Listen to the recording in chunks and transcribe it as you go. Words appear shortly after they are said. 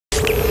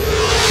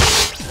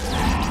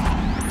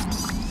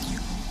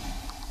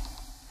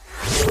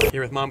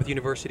Here with Monmouth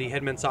University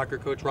head men's soccer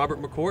coach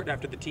Robert McCourt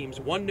after the team's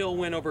 1-0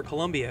 win over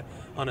Columbia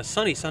on a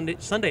sunny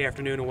Sunday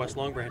afternoon in West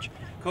Long Branch.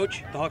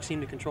 Coach, the Hawks seem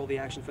to control the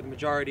action for the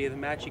majority of the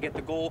match. You get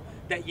the goal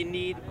that you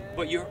need,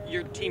 but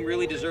your team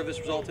really deserved this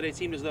result today. It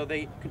seemed as though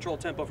they controlled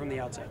tempo from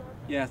the outset.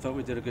 Yeah, I thought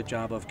we did a good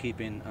job of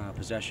keeping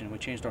possession. We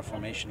changed our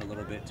formation a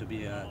little bit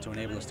to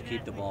enable us to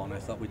keep the ball, and I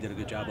thought we did a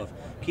good job of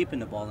keeping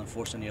the ball and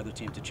forcing the other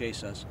team to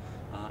chase us.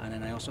 And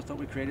then I also thought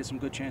we created some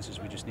good chances.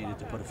 We just needed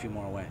to put a few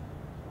more away.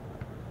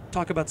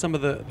 Talk about some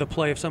of the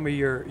play of some of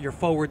your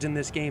forwards in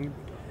this game.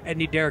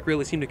 Edney Derrick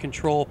really seemed to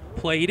control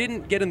play. He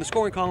didn't get in the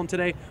scoring column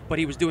today, but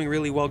he was doing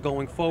really well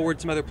going forward.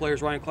 Some other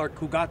players, Ryan Clark,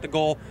 who got the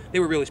goal, they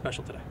were really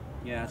special today.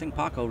 Yeah, I think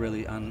Paco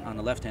really, on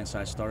the left-hand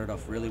side, started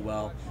off really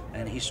well,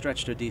 and he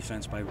stretched our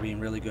defense by being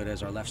really good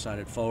as our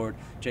left-sided forward.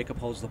 Jacob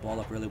holds the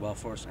ball up really well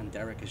for us, and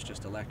Derek is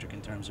just electric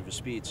in terms of his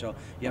speed. So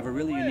you have a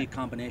really unique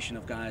combination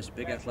of guys, a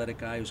big athletic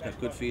guy who's got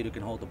good feet, who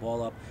can hold the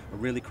ball up, a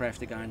really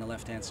crafty guy on the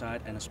left-hand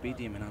side, and a speed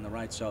demon on the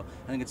right. So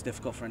I think it's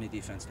difficult for any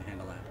defense to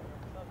handle that.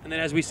 And then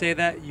as we say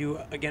that, you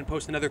again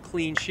post another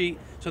clean sheet,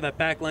 so that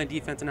backline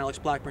defense and Alex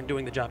Blackburn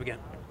doing the job again.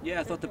 Yeah,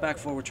 I thought the back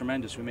four were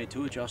tremendous. We made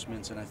 2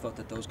 adjustments, and I thought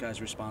that those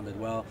guys responded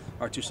well.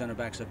 Our 2 center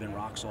backs have been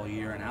rocks all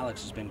year, and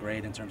Alex has been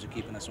great in terms of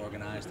keeping us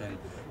organized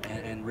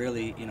and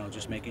really,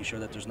 just making sure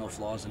that there's no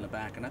flaws in the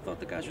back. And I thought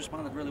the guys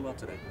responded really well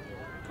today.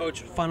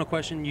 Coach, final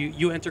question.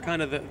 You enter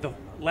kind of the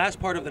last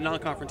part of the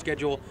non-conference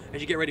schedule as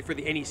you get ready for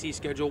the NEC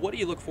schedule. What do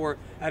you look for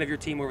out of your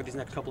team over these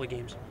next couple of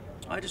games?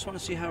 I just want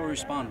to see how we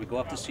respond. We go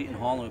up to Seton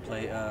Hall and we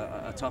play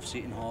a tough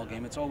Seton Hall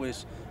game. It's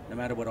always, no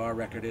matter what our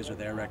record is or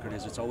their record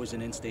is, it's always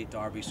an in-state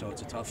derby, so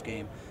it's a tough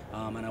game.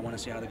 And I want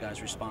to see how the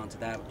guys respond to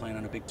that. We're playing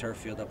on a big turf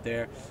field up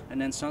there.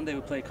 And then Sunday we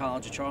play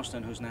College of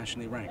Charleston, who's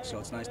nationally ranked. So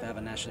it's nice to have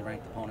a nationally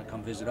ranked opponent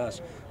come visit us.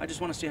 I just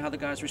want to see how the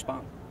guys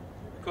respond.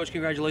 Coach,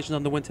 congratulations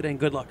on the win today and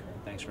good luck.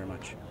 Thanks very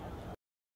much.